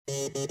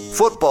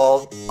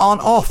Football on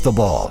Off the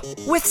Ball.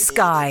 With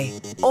Sky.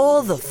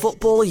 All the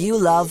football you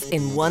love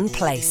in one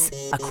place.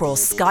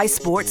 Across Sky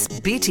Sports,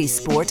 BT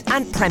Sport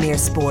and Premier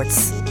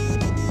Sports.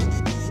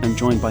 I'm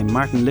joined by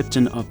Martin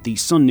Lipton of the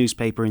Sun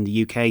newspaper in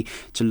the UK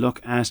to look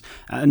at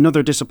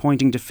another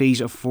disappointing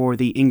defeat for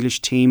the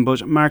English team.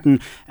 But Martin,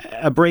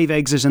 a brave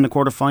exit in the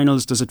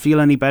quarterfinals, does it feel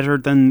any better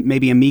than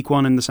maybe a meek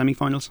one in the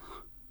semi-finals?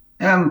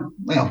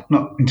 Well,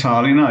 not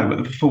entirely, no, but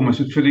the performance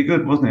was pretty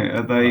good, wasn't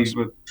it? They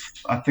were,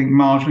 I think,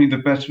 marginally the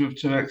better of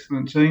two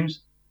excellent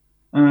teams.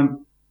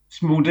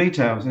 Small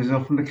details, as is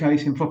often the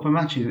case in proper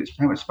matches. It's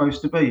how it's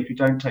supposed to be. If you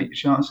don't take your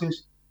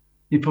chances,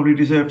 you probably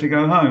deserve to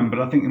go home. But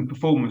I think in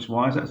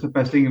performance-wise, that's the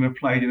best England have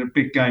played in a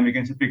big game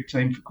against a big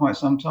team for quite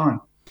some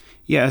time.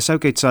 Yeah, a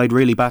Southgate side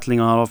really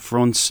battling all up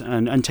fronts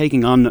and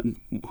taking on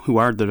who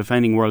are the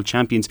defending world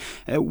champions.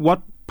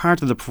 What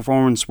part of the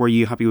performance were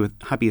you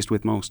happiest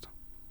with most?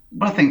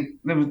 Well, I think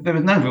there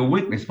was no real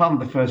weakness, apart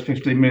from the first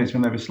 15 minutes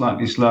when they were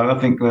slightly slow. I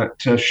think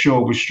that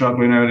Shaw was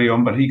struggling early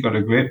on, but he got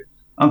a grip.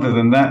 Other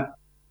than that,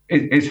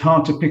 it's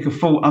hard to pick a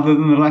fault other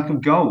than the lack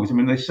of goals. I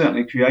mean, they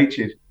certainly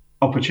created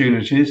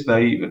opportunities.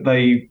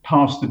 They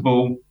passed the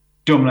ball,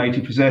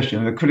 dominated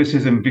possession. The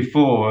criticism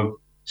before of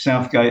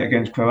Southgate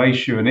against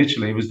Croatia and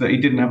Italy was that he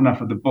didn't have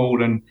enough of the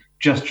ball and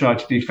just tried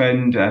to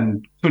defend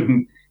and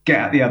couldn't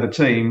get at the other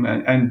team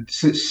and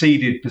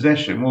ceded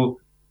possession. Well,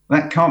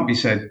 that can't be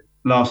said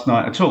last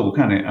night at all,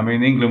 can it? I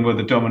mean, England were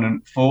the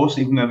dominant force,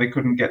 even though they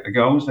couldn't get the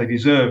goals. They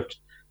deserved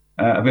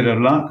a bit of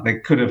luck.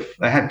 They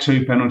had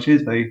two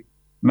penalties. They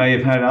may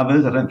have had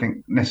others. I don't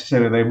think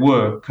necessarily they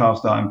were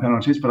cast iron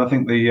penalties, but I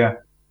think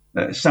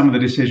some of the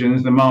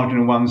decisions, the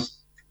marginal ones,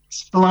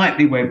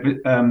 slightly went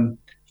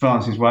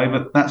France's way,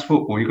 but that's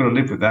football. You've got to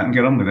live with that and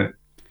get on with it.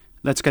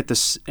 Let's get the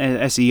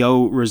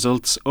SEO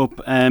results up.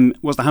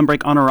 Was the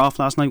handbrake on or off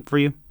last night for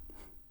you?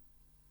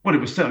 Well,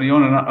 it was certainly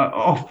on and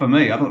off for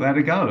me. I thought they had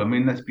a go. I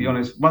mean, let's be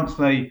honest. Once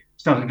they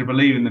started to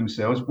believe in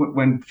themselves,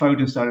 when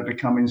Foden started to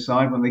come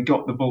inside, when they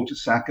got the ball to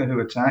Saka,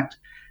 who attacked,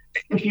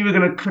 if you were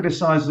going to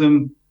criticise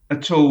them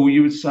at all,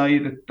 you would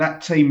say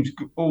that team's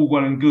all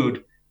well and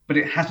good, but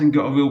it hasn't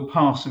got a real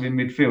passer in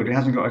midfield. It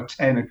hasn't got a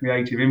 10, a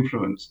creative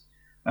influence.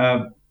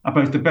 I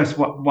suppose the best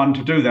one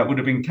to do that would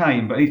have been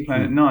Kane, but he's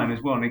playing at 9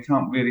 as well, and he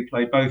can't really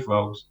play both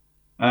roles.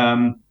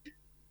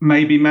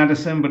 Maybe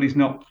Maddison, but he's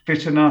not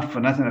fit enough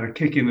and hasn't had a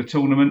kick in the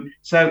tournament.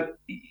 So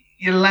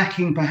you're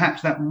lacking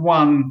perhaps that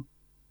one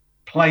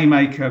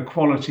playmaker,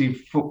 quality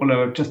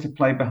footballer just to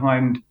play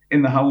behind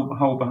in the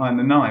hole behind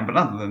the 9. But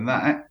other than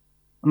that,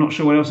 I'm not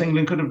sure what else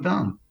England could have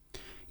done.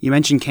 You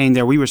mentioned Kane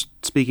there. We were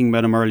speaking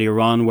about him earlier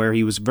on, where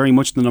he was very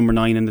much the number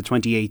 9 in the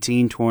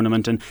 2018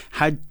 tournament and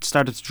had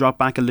started to drop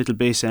back a little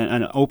bit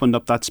and opened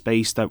up that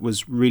space that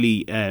was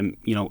really,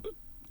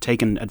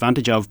 taken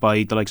advantage of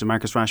by the likes of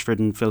Marcus Rashford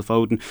and Phil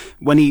Foden.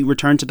 When he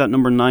returned to that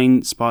number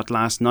 9 spot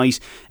last night,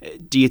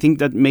 do you think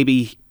that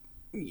maybe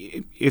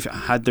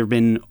had there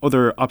been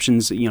other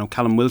options,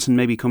 Callum Wilson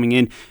maybe coming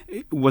in,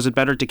 was it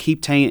better to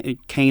keep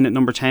Kane at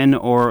number 10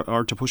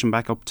 or to push him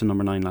back up to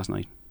number 9 last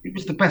night? He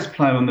was the best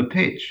player on the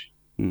pitch.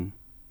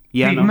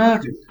 Yeah, he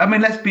murdered. I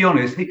mean, let's be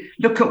honest.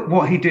 Look at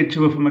what he did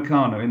to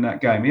Upamecano in that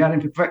game. He had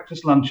him for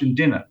breakfast, lunch and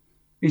dinner.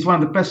 He's one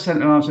of the best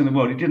centre-halves in the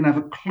world. He didn't have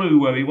a clue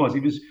where he was. He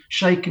was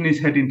shaking his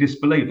head in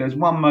disbelief. There's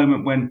one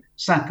moment when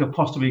Saka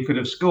possibly could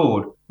have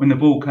scored when the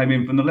ball came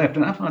in from the left.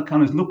 And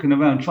Upamecano's looking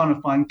around trying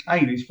to find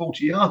Kane, who's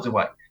 40 yards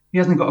away. He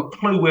hasn't got a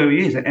clue where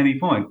he is at any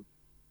point.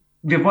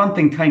 The one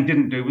thing Kane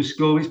didn't do was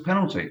score his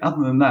penalty.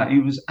 Other than that, he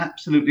was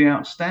absolutely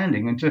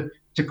outstanding. And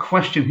to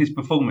question his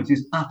performance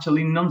is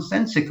utterly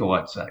nonsensical,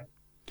 I'd say.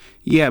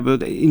 Yeah,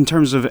 but in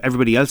terms of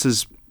everybody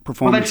else's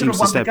performance, they should have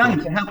won the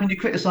game. So how can you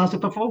criticise the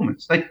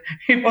performance?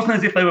 It wasn't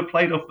as if they were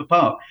played off the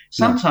park.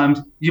 Sometimes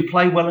you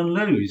play well and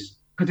lose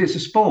because it's a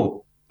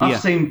sport. I've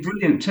seen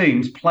brilliant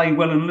teams play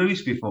well and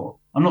lose before.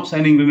 I'm not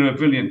saying England are a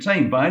brilliant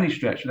team by any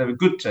stretch. They're a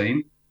good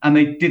team and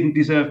they didn't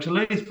deserve to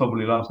lose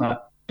probably last night.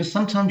 But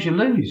sometimes you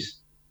lose.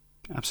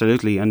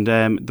 Absolutely. And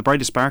the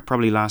brightest spark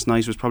probably last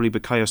night was probably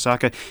Bukayo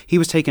Saka. He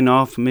was taken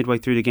off midway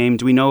through the game.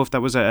 Do we know if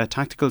that was a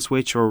tactical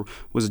switch or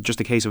was it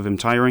just a case of him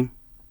tiring?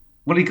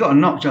 Well, he got a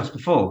knock just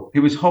before. He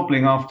was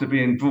hobbling after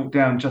being brought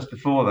down just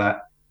before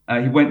that.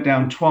 He went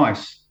down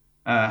twice,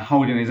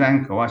 holding his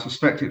ankle. I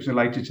suspect it's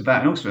related to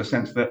that, and also a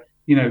sense that,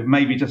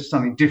 maybe just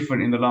something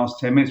different in the last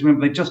 10 minutes.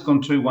 Remember, they'd just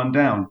gone 2-1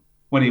 down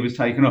when he was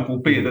taken off,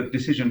 albeit that the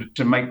decision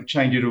to make the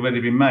change had already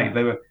been made.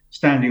 They were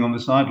standing on the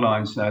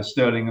sidelines,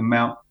 Sterling and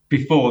Mount,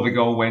 before the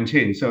goal went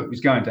in, so it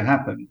was going to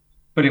happen.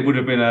 But it would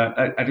have been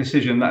a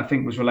decision that I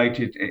think was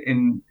related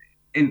in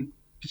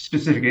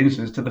specific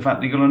instance to the fact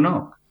that he got a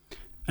knock.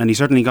 And he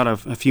certainly got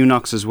a few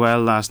knocks as well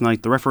last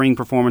night. The refereeing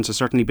performance has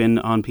certainly been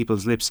on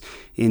people's lips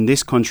in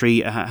this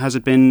country. Has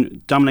it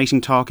been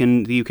dominating talk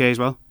in the UK as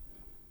well?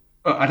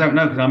 I don't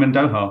know because I'm in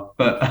Doha,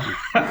 but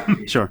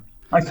sure.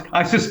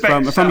 I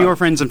suspect from your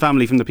friends and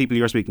family, from the people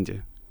you're speaking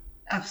to.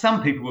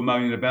 Some people were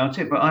moaning about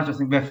it, but I just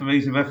think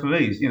referees are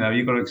referees.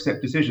 You've got to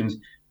accept decisions.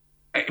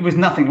 it was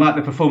nothing like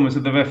the performance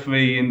of the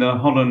referee in the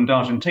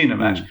Holland-Argentina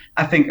match.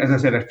 I think, as I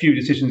said, a few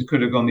decisions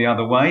could have gone the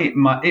other way.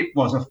 It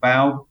was a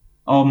foul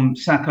on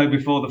Sacco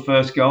before the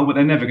first goal, but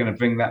they're never going to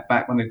bring that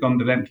back when they've gone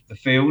the length of the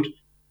field.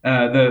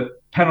 The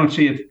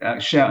penalty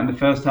shout in the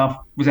first half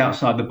was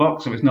outside the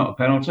box, so it's not a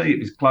penalty. It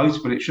was close,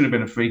 but it should have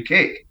been a free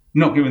kick.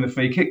 Not giving the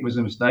free kick was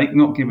a mistake,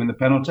 not giving the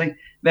penalty.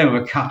 There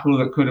were a couple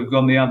that could have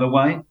gone the other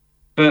way.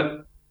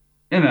 But,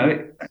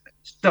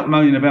 stop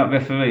moaning about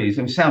referees.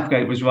 And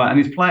Southgate was right,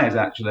 and his players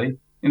actually.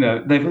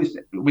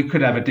 We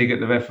could have a dig at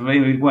the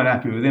referee. We weren't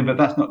happy with him, but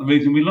that's not the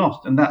reason we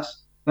lost, and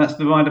that's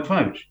the right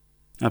approach.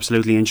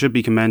 Absolutely, and should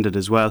be commended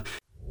as well.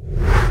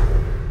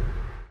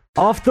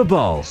 Off the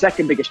ball.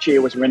 Second biggest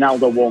cheer was when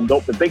Ronaldo warmed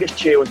up. The biggest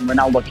cheer was when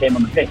Ronaldo came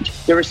on the pitch.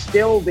 There is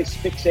still this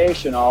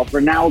fixation of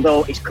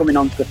Ronaldo is coming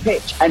onto the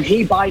pitch, and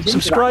he buys into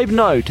Subscribe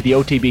now to the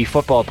OTB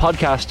Football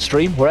Podcast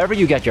stream wherever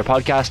you get your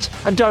podcasts,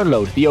 and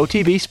download the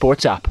OTB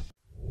Sports app.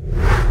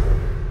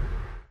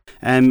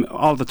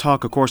 All the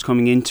talk, of course,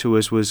 coming into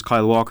it was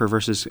Kyle Walker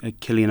versus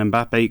Kylian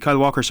Mbappe. Kyle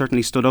Walker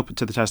certainly stood up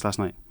to the test last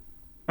night.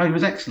 Oh, he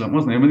was excellent,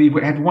 wasn't he? I mean,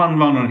 he had one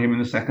run on him in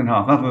the second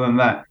half. Other than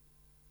that,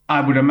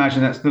 I would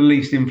imagine that's the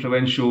least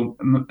influential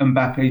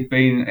Mbappe's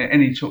been at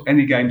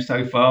any game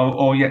so far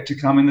or yet to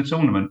come in the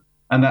tournament.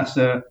 And that's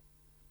an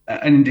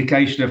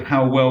indication of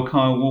how well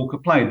Kyle Walker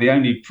played. The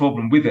only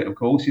problem with it, of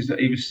course, is that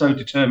he was so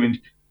determined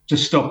to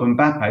stop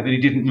Mbappe that he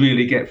didn't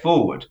really get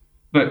forward.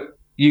 But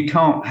you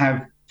can't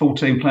have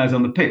 14 players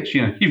on the pitch.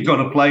 You've got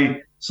to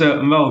play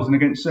certain roles and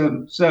against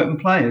certain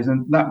players.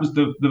 And that was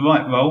the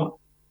right role.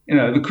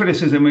 The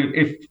criticism,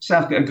 if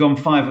Southgate had gone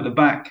 5 at the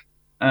back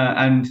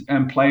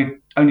and played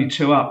only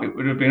 2 up, it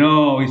would have been,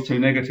 he's too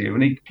negative.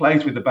 And he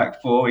plays with the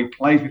back 4, he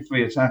plays with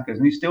 3 attackers,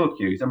 and he's still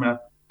accused. I mean, I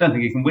don't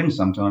think he can win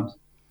sometimes.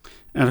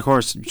 And of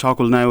course, talk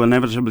will now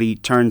inevitably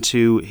turn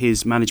to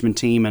his management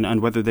team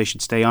and whether they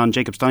should stay on.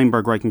 Jacob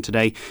Steinberg writing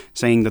today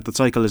saying that the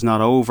cycle is not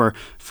over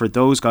for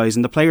those guys,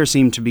 and the players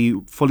seem to be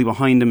fully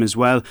behind him as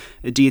well.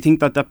 Do you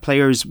think that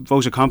players'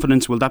 vote of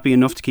confidence, will that be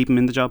enough to keep him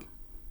in the job?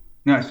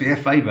 No, it's the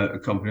FA vote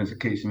of confidence that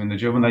keeps him in the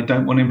job, and they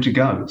don't want him to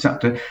go. It's up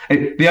to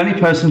the only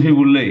person who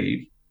will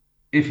leave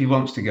if he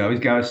wants to go is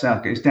Gareth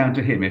Southgate. It's down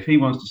to him. If he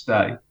wants to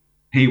stay,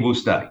 he will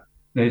stay.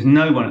 There's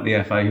no one at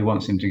the FA who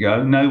wants him to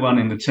go, no one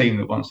in the team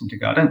that wants him to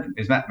go. I don't think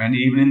there's that many,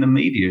 even in the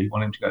media, who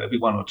want him to go. There'll be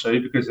 1 or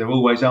 2, because there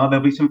always are.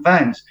 There'll be some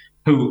fans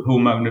who'll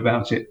moan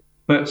about it.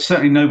 But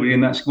certainly nobody in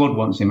that squad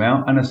wants him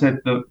out. And I said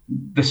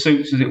the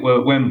suits, as it were,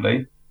 at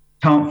Wembley,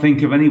 can't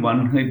think of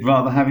anyone they'd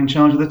rather have in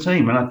charge of the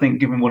team. And I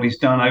think given what he's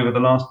done over the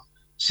last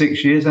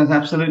 6 years, that's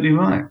absolutely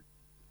right.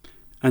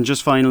 And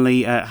just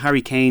finally,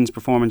 Harry Kane's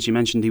performance, you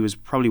mentioned he was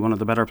probably one of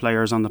the better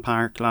players on the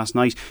park last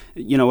night.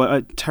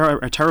 A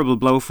terrible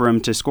blow for him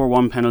to score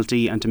 1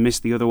 penalty and to miss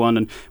the other one.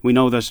 And we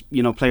know that,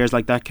 players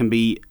like that can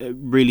be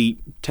really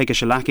take a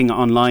shellacking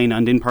online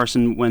and in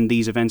person when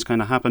these events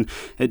kind of happen.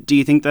 Do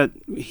you think that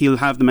he'll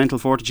have the mental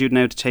fortitude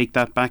now to take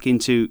that back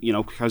into,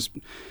 because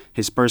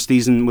his Spurs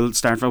season will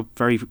start out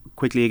very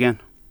quickly again?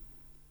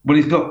 Well,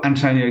 he's got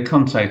Antonio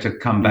Conte to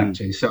come back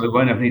to, so he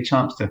won't have any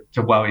chance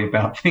to worry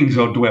about things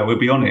or dwell. We'll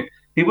be on it.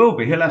 He will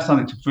be. He'll have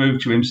something to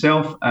prove to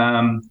himself,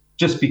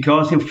 just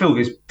because he'll feel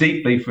this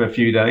deeply for a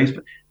few days.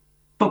 But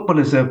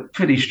footballers are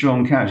pretty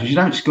strong characters. You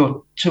don't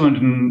score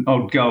 200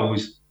 odd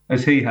goals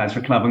as he has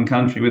for club and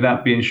country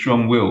without being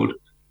strong-willed.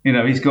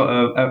 He's got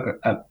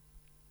a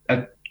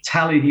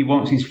tally he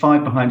wants. He's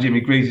 5 behind Jimmy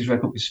Greaves'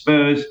 record with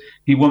Spurs.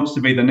 He wants to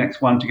be the next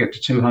one to get to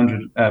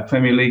 200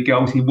 Premier League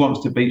goals. He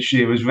wants to beat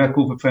Shearer's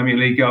record for Premier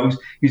League goals.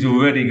 He's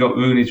already got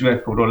Rooney's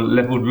record, or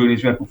levelled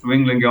Rooney's record for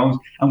England goals,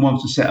 and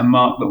wants to set a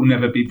mark that will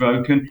never be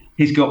broken.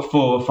 He's got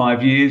 4 or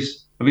 5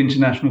 years of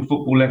international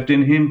football left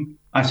in him.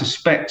 I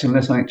suspect,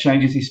 unless something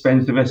changes, he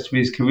spends the rest of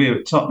his career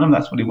at Tottenham.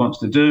 That's what he wants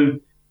to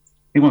do.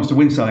 He wants to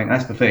win something.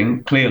 That's the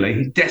thing, clearly.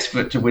 He's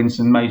desperate to win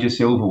some major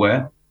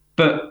silverware.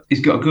 But he's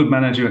got a good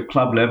manager at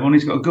club level, and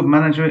he's got a good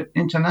manager at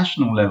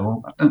international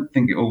level. I don't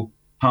think it will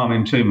harm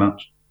him too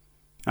much.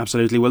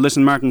 Absolutely. Well,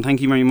 listen, Martin, thank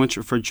you very much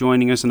for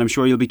joining us, and I'm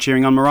sure you'll be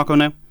cheering on Morocco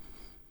now.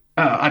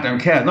 I don't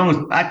care. As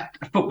long as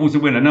football's a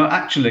winner. No,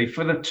 actually,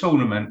 for the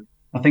tournament,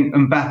 I think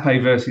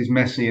Mbappe versus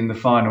Messi in the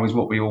final is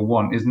what we all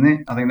want, isn't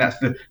it? I think that's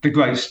the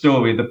great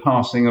story, the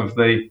passing of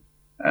the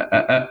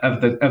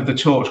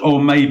torch,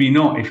 or maybe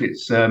not if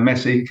it's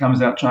Messi who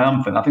comes out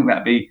triumphant. I think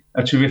that'd be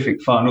a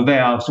terrific final. They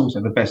are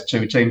also the best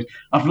 2 teams.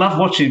 I've loved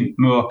watching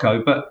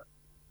Morocco, but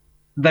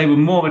they were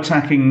more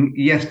attacking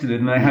yesterday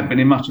than they have been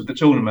in much of the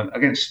tournament.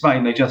 Against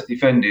Spain, they just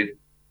defended.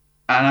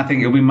 And I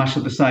think it'll be much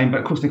of the same. But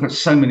of course, they've got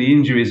so many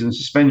injuries and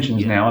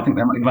suspensions now. I think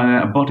they might be running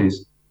out of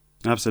bodies.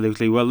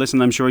 Absolutely. Well,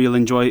 listen, I'm sure you'll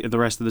enjoy the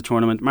rest of the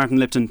tournament. Martin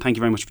Lipton, thank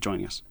you very much for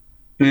joining us.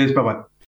 Cheers. Bye-bye.